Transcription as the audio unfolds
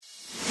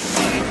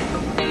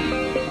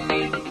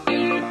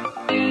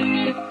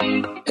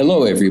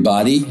Hello,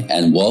 everybody,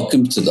 and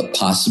welcome to the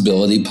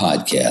Possibility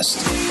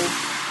Podcast.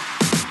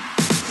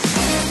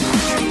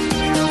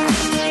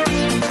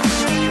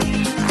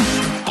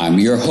 I'm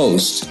your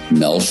host,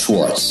 Mel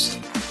Schwartz.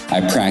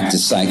 I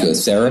practice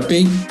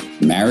psychotherapy,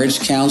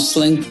 marriage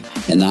counseling,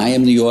 and I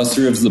am the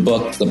author of the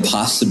book, The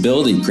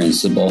Possibility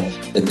Principle,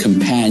 the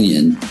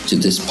companion to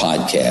this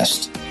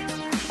podcast.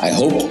 I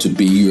hope to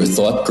be your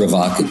thought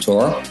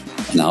provocateur,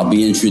 and I'll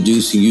be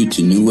introducing you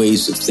to new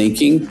ways of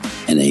thinking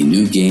and a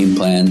new game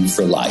plan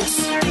for life.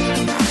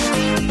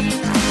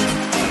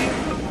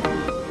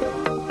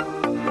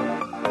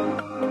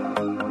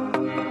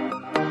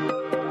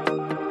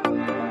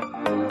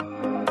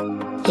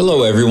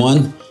 Hello,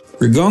 everyone.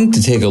 We're going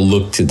to take a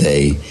look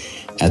today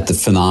at the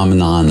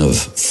phenomenon of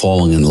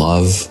falling in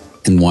love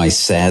and why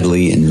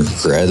sadly and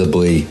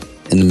regrettably,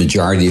 in the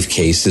majority of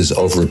cases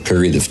over a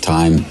period of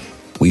time,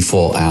 we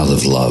fall out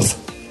of love.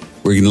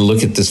 We're going to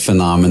look at this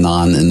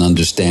phenomenon and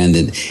understand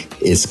that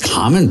it's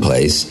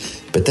commonplace,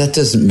 but that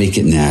doesn't make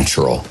it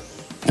natural.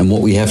 And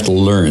what we have to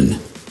learn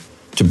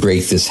to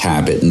break this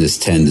habit and this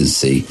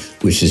tendency,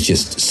 which is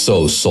just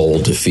so soul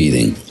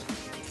defeating.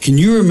 Can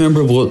you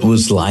remember what it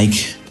was like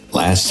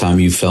last time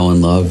you fell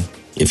in love?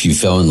 If you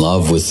fell in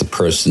love with the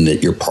person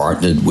that you're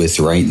partnered with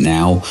right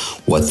now,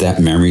 what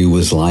that memory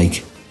was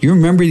like? You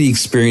remember the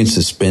experience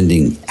of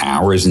spending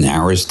hours and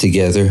hours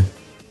together?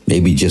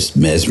 Maybe just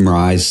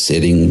mesmerized,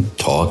 sitting,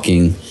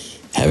 talking,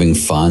 having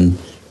fun,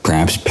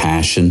 perhaps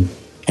passion.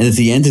 And at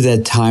the end of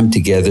that time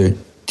together,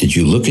 did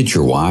you look at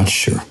your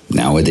watch, or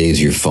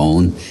nowadays your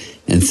phone,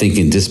 and think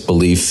in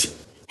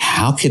disbelief,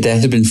 how could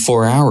that have been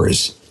 4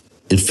 hours?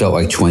 It felt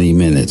like 20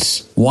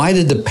 minutes. Why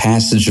did the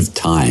passage of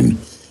time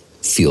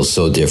feel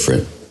so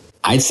different?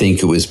 I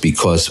think it was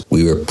because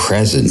we were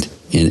present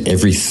in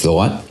every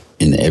thought,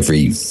 in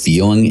every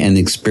feeling and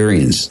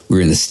experience.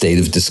 We're in a state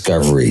of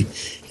discovery.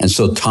 And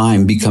so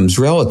time becomes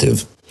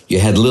relative. You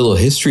had little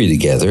history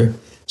together,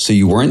 so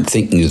you weren't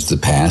thinking of the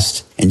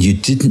past, and you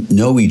didn't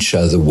know each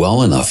other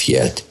well enough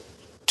yet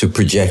to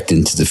project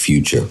into the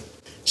future.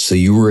 So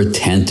you were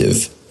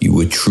attentive, you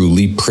were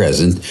truly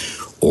present,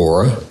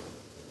 or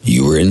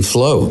you were in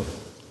flow.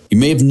 You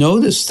may have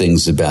noticed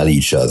things about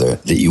each other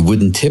that you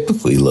wouldn't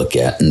typically look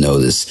at and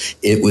notice.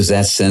 It was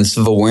that sense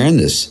of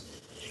awareness.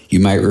 You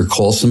might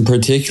recall some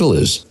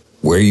particulars,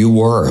 where you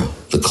were,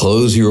 the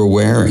clothes you were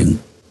wearing,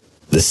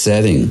 the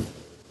setting,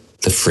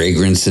 the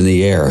fragrance in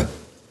the air.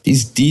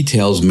 These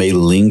details may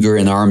linger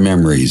in our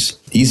memories.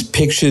 These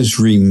pictures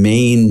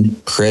remain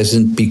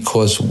present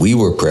because we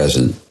were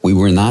present. We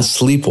were not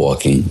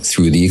sleepwalking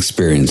through the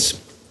experience.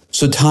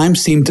 So time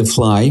seemed to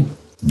fly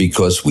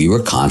because we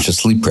were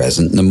consciously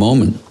present in the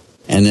moment.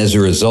 And as a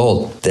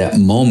result, that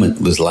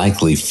moment was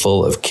likely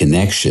full of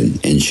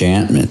connection,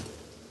 enchantment,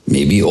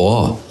 maybe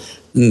awe.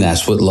 And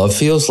that's what love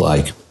feels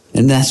like.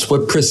 And that's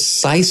what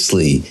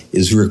precisely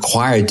is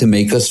required to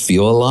make us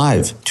feel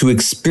alive. To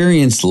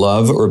experience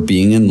love or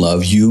being in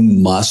love, you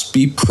must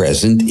be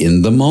present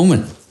in the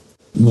moment.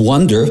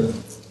 Wonder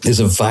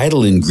is a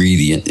vital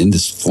ingredient in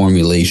this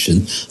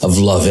formulation of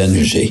love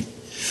energy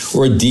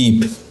or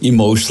deep,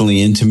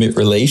 emotionally intimate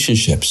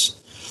relationships.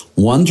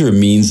 Wonder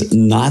means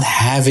not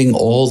having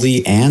all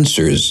the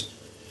answers,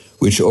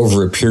 which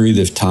over a period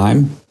of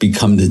time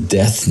become the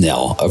death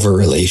knell of a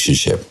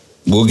relationship.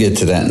 We'll get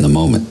to that in a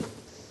moment.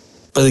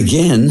 But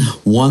again,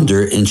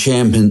 wonder,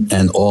 enchantment,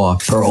 and awe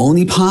are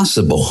only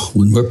possible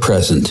when we're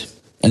present,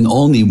 and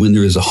only when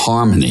there is a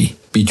harmony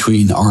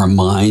between our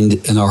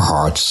mind and our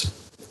hearts.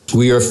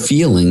 We are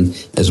feeling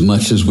as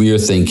much as we are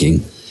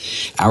thinking.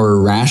 Our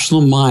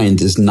rational mind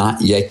is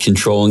not yet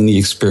controlling the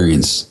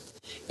experience,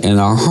 and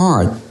our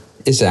heart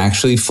is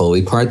actually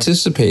fully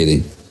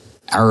participating.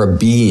 Our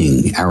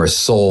being, our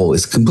soul,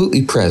 is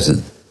completely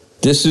present.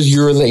 This is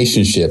your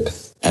relationship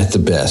at the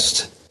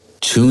best.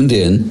 Tuned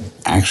in,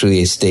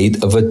 actually a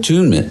state of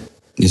attunement.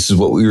 This is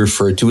what we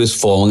refer to as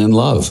falling in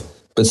love.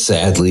 But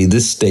sadly,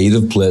 this state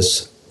of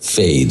bliss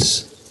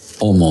fades,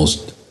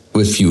 almost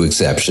with few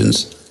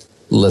exceptions.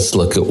 Let's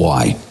look at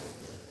why.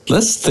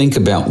 Let's think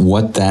about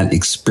what that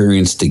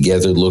experience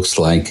together looks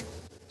like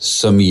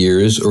some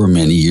years or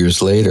many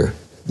years later.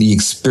 The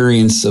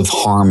experience of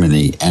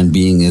harmony and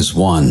being as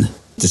one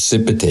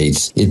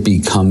dissipates. It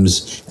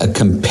becomes a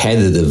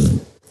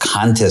competitive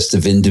contest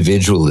of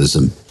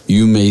individualism.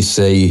 You may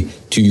say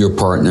to your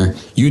partner,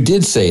 you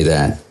did say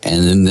that.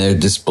 And in their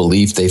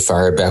disbelief, they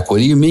fire back, what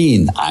do you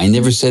mean? I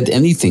never said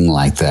anything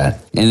like that.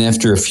 And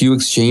after a few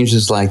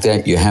exchanges like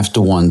that, you have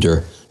to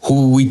wonder,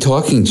 who are we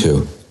talking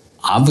to?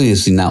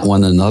 Obviously not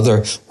one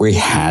another. We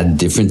had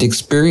different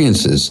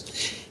experiences.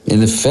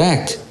 In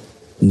effect,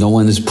 no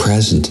one is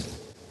present.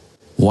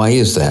 Why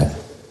is that?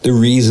 The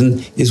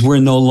reason is we're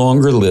no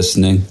longer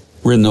listening.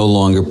 We're no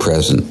longer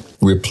present.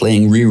 We're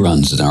playing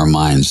reruns in our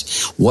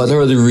minds. What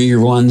are the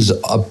reruns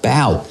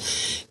about?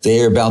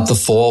 They're about the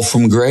fall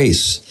from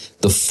grace,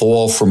 the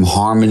fall from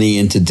harmony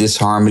into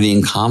disharmony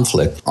and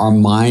conflict. Our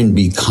mind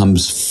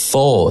becomes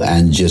full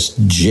and just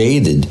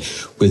jaded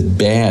with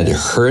bad,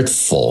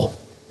 hurtful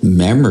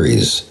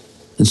memories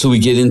And so we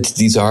get into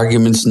these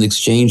arguments and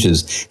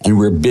exchanges, and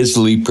we're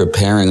busily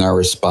preparing our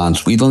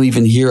response. We don't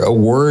even hear a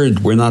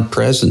word. We're not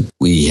present.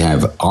 We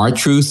have our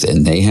truth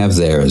and they have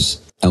theirs.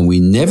 And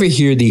we never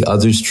hear the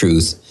other's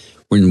truth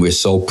when we're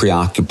so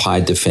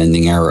preoccupied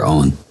defending our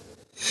own.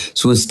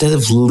 So instead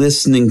of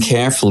listening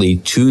carefully,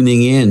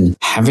 tuning in,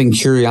 having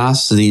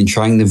curiosity and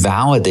trying to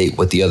validate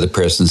what the other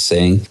person's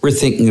saying, we're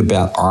thinking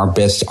about our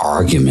best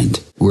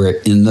argument. We're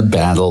in the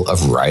battle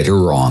of right or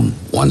wrong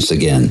once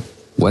again.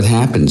 What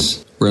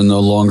happens? We're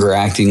no longer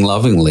acting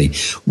lovingly.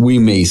 We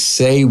may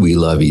say we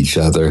love each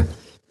other,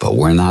 but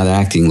we're not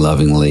acting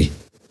lovingly.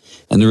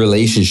 And the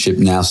relationship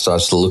now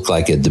starts to look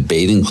like a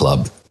debating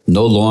club,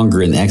 no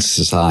longer an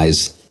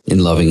exercise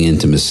in loving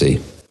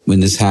intimacy. When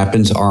this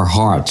happens, our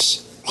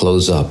hearts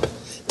close up.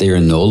 They are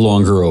no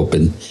longer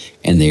open,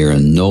 and they are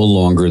no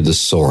longer the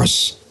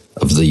source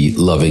of the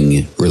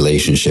loving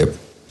relationship.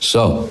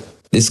 So,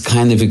 this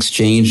kind of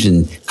exchange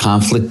and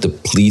conflict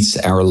depletes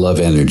our love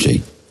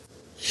energy.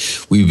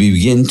 We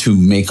begin to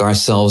make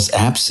ourselves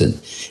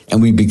absent,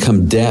 and we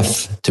become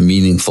deaf to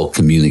meaningful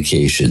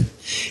communication.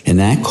 And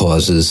that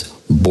causes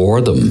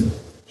boredom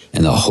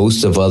and a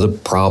host of other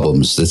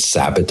problems that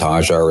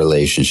sabotage our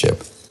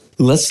relationship.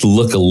 Let's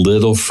look a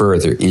little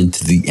further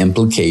into the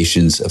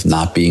implications of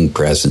not being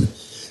present.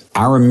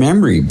 Our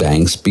memory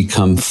banks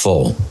become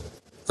full.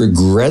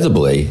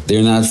 Regrettably,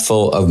 they're not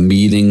full of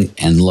meaning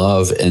and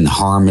love and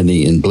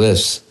harmony and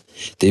bliss.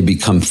 They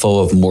become full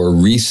of more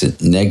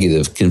recent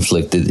negative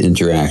conflicted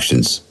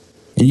interactions.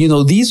 And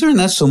these are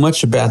not so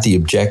much about the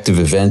objective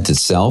event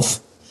itself,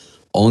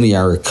 only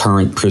our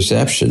current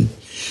perception.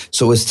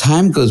 So as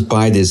time goes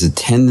by, there's a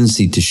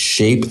tendency to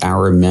shape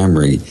our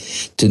memory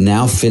to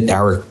now fit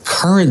our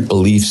current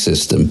belief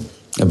system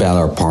about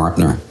our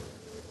partner,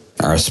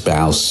 our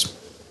spouse,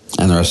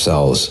 and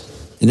ourselves.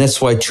 And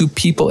that's why two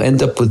people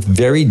end up with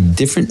very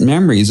different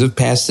memories of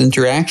past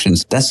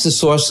interactions. That's the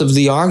source of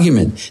the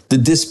argument, the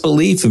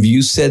disbelief of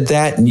you said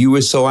that and you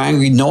were so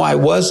angry. No, I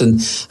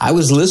wasn't. I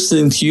was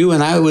listening to you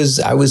and I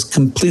was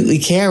completely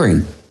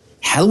caring.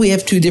 How do we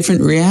have two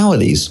different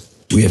realities?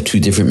 We have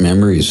two different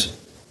memories.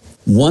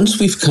 Once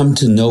we've come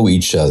to know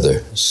each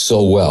other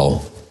so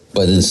well,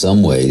 but in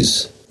some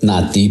ways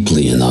not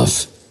deeply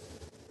enough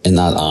and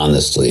not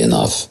honestly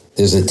enough,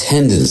 there's a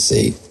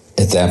tendency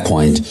at that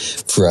point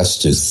for us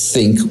to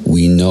think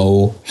we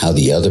know how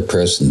the other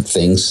person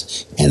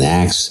thinks and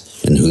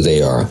acts and who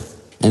they are.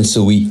 And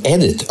so we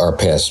edit our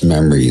past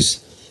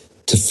memories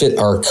to fit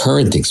our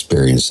current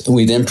experience, and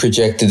we then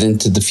project it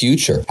into the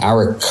future.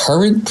 Our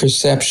current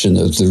perception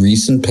of the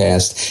recent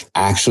past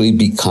actually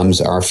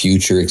becomes our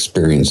future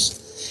experience.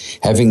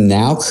 Having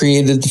now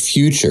created the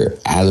future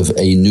out of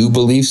a new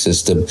belief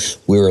system,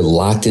 we're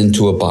locked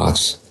into a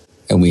box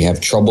and we have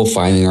trouble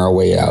finding our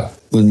way out.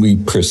 When we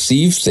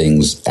perceive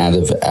things out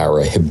of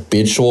our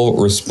habitual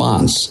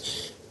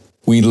response,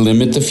 we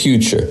limit the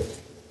future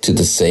to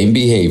the same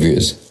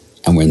behaviors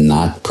and we're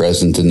not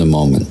present in the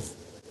moment.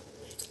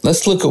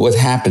 Let's look at what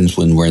happens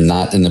when we're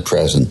not in the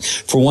present.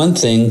 For one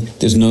thing,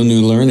 there's no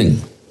new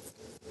learning.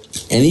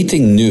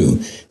 Anything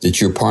new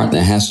that your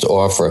partner has to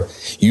offer,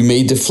 you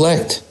may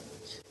deflect.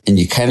 And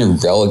you kind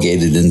of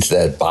relegate it into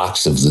that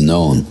box of the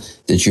known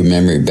that your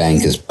memory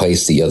bank has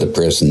placed the other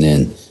person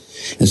in.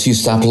 And so you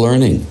stop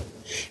learning.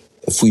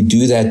 If we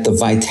do that, the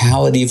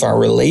vitality of our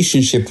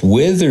relationship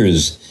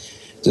withers.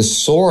 The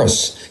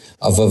source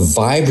of a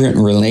vibrant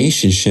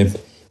relationship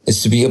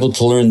is to be able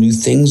to learn new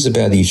things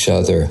about each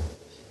other.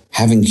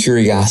 Having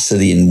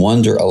curiosity and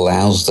wonder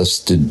allows us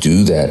to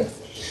do that.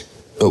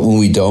 But when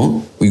we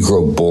don't, we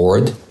grow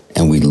bored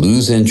and we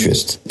lose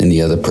interest in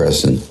the other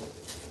person.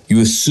 You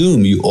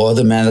assume you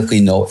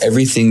automatically know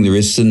everything there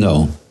is to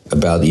know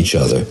about each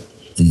other.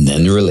 And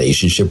then the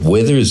relationship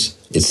withers.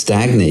 It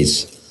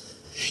stagnates.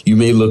 You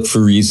may look for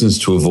reasons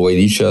to avoid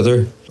each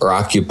other or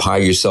occupy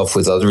yourself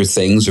with other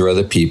things or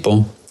other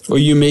people. Or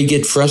you may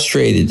get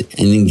frustrated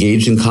and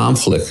engage in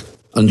conflict.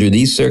 Under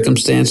these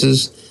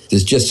circumstances,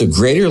 there's just a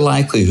greater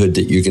likelihood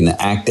that you're going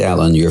to act out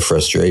on your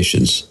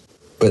frustrations.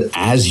 But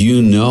as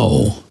you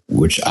know,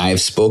 which I've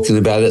spoken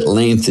about at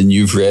length and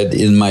you've read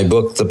in my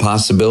book, The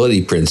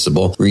Possibility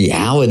Principle,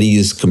 reality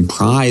is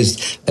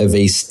comprised of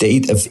a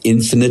state of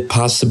infinite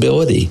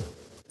possibility.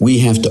 We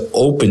have to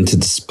open to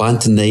the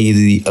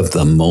spontaneity of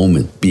the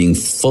moment, being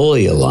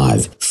fully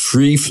alive,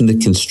 free from the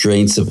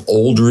constraints of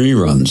old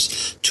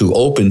reruns, to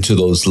open to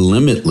those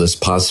limitless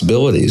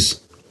possibilities.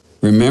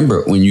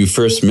 Remember, when you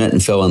first met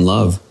and fell in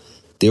love,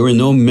 there were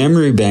no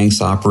memory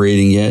banks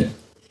operating yet.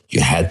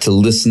 You had to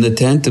listen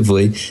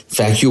attentively. In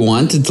fact, you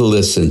wanted to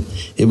listen.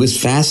 It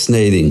was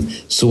fascinating.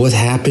 So what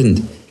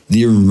happened?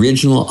 The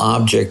original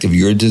object of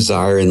your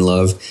desire and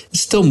love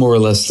is still more or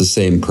less the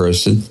same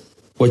person.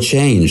 What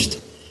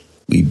changed?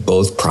 We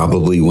both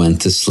probably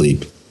went to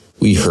sleep.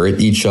 We hurt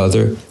each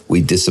other.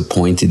 We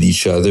disappointed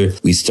each other.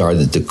 We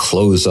started to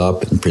close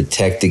up and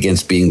protect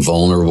against being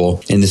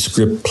vulnerable. And the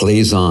script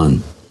plays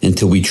on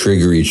until we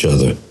trigger each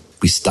other.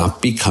 We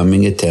stop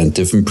becoming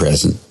attentive and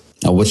present.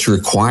 Now, what's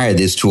required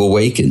is to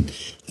awaken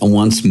and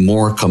once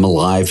more come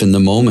alive in the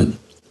moment.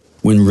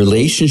 When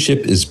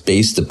relationship is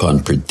based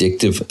upon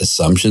predictive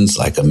assumptions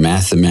like a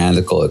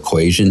mathematical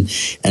equation,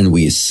 and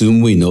we assume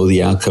we know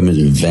the outcome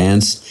in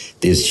advance,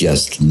 there's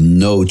just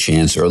no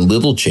chance or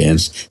little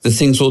chance that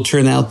things will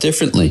turn out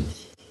differently.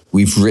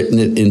 We've written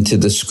it into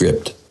the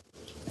script,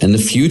 and the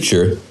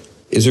future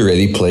is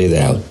already played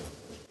out.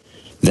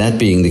 That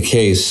being the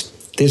case,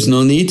 there's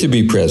no need to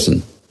be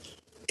present.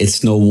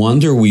 It's no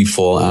wonder we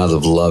fall out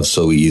of love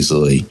so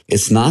easily.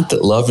 It's not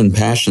that love and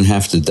passion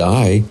have to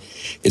die.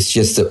 It's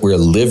just that we're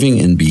living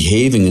and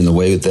behaving in a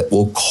way that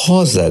will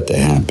cause that to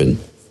happen.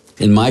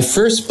 In my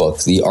first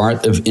book, The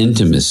Art of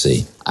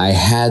Intimacy, I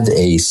had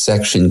a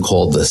section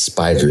called The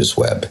Spider's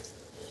Web.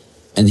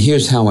 And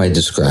here's how I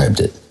described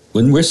it.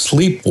 When we're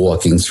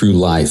sleepwalking through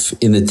life,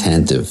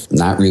 inattentive,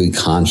 not really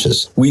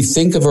conscious, we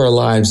think of our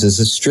lives as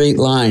a straight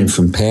line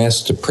from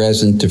past to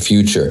present to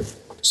future.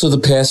 So the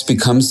past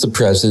becomes the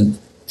present,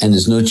 and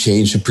there's no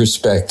change of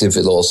perspective.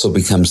 It also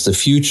becomes the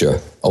future.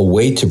 A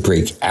way to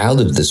break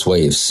out of this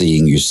way of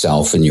seeing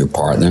yourself and your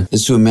partner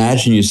is to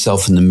imagine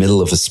yourself in the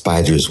middle of a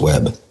spider's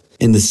web.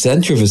 In the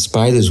center of a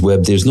spider's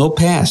web, there's no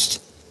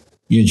past.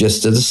 You're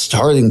just at a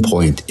starting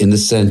point in the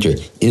center,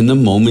 in the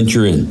moment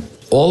you're in.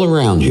 All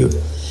around you,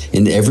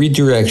 in every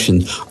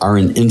direction, are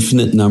an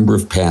infinite number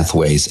of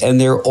pathways, and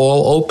they're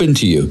all open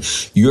to you.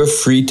 You're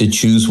free to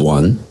choose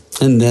one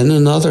and then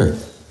another.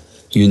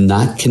 You're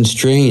not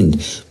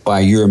constrained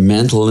by your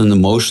mental and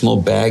emotional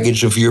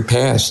baggage of your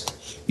past.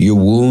 Your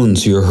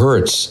wounds, your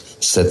hurts,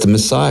 set them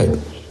aside.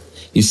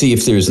 You see,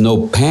 if there's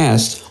no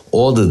past,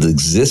 all that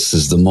exists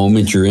is the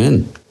moment you're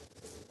in.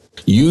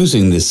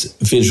 Using this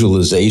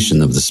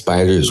visualization of the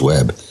spider's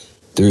web,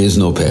 there is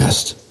no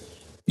past.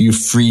 You've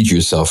freed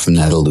yourself from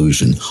that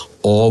illusion.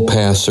 All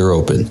paths are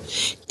open.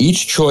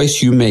 Each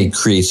choice you make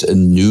creates a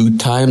new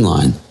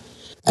timeline.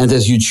 And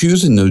as you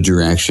choose a new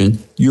direction,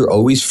 you're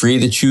always free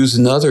to choose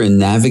another and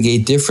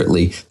navigate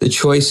differently. The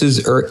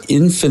choices are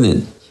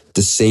infinite.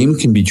 The same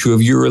can be true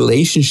of your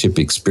relationship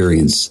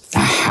experience.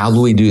 Now, how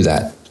do we do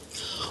that?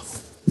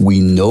 We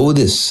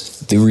notice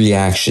the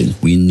reaction.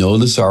 We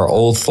notice our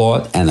old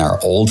thought and our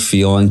old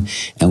feeling,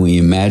 and we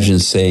imagine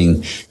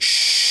saying,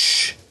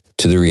 shh,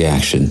 to the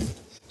reaction.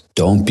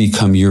 Don't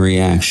become your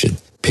reaction.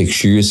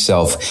 Picture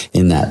yourself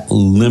in that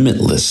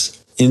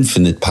limitless,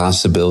 infinite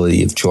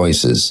possibility of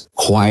choices.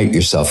 Quiet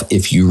yourself.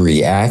 If you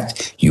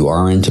react, you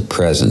aren't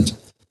present.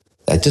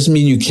 That doesn't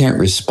mean you can't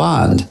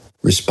respond.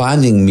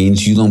 Responding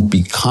means you don't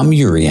become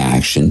your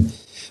reaction,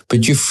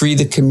 but you're free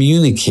to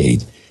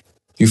communicate.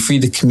 You're free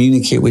to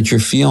communicate what you're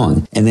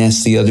feeling and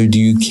ask the other, do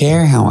you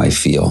care how I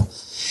feel?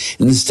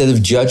 And instead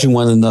of judging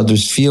one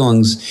another's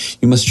feelings,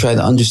 you must try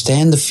to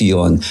understand the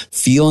feeling.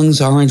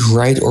 Feelings aren't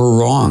right or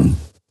wrong.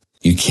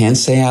 You can't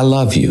say I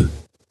love you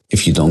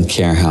if you don't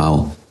care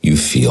how you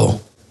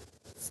feel.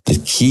 The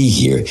key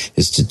here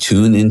is to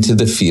tune into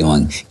the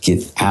feeling,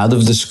 get out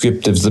of the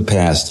script of the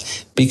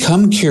past,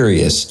 become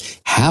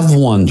curious, have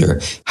wonder,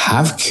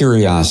 have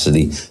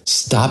curiosity,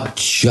 stop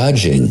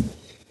judging,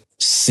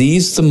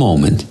 seize the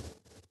moment,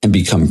 and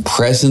become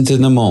present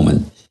in the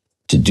moment.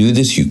 To do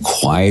this, you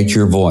quiet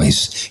your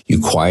voice, you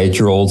quiet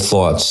your old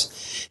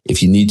thoughts.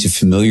 If you need to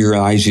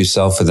familiarize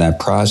yourself with that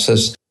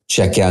process,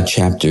 check out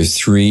Chapter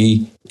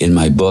 3 in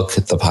my book,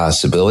 The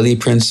Possibility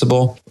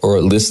Principle, or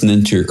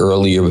listen to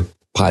earlier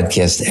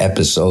podcast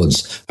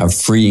episodes of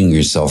freeing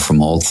yourself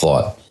from old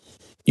thought.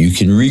 You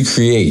can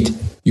recreate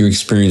your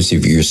experience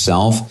of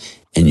yourself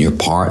and your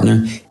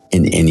partner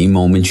in any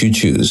moment you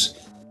choose.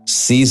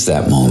 Seize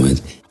that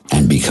moment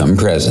and become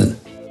present.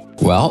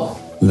 Well,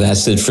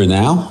 that's it for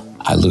now.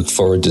 I look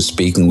forward to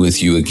speaking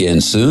with you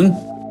again soon.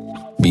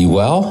 Be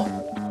well,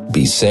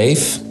 be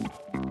safe,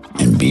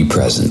 and be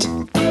present.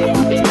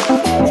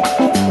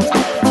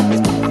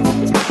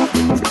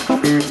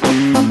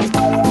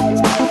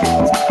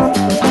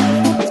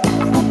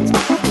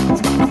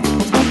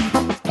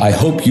 I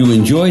hope you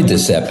enjoyed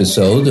this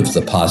episode of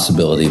the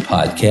Possibility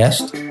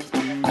Podcast.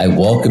 I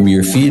welcome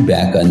your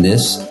feedback on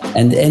this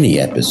and any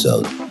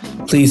episode.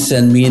 Please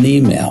send me an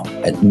email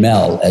at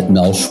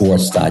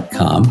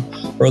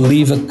mel@melschwartz.com or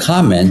leave a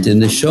comment in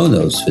the show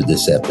notes for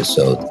this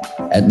episode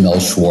at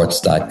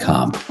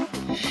melschwartz.com.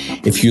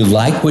 If you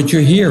like what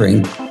you're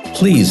hearing,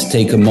 please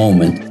take a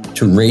moment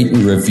to rate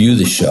and review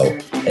the show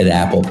at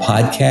Apple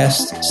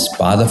Podcasts,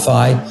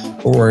 Spotify,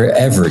 or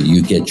wherever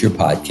you get your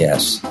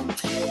podcasts.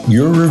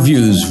 Your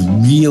reviews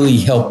really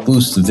help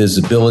boost the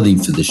visibility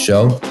for the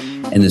show,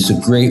 and it's a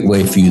great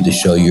way for you to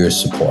show your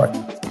support.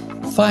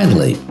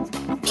 Finally,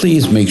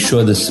 please make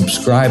sure to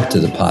subscribe to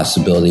the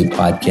Possibility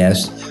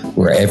Podcast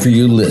wherever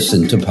you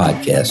listen to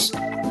podcasts,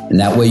 and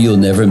that way you'll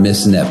never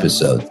miss an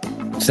episode.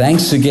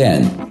 Thanks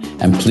again,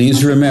 and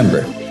please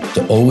remember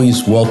to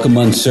always welcome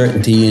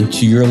uncertainty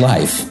into your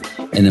life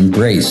and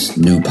embrace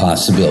new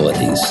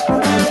possibilities.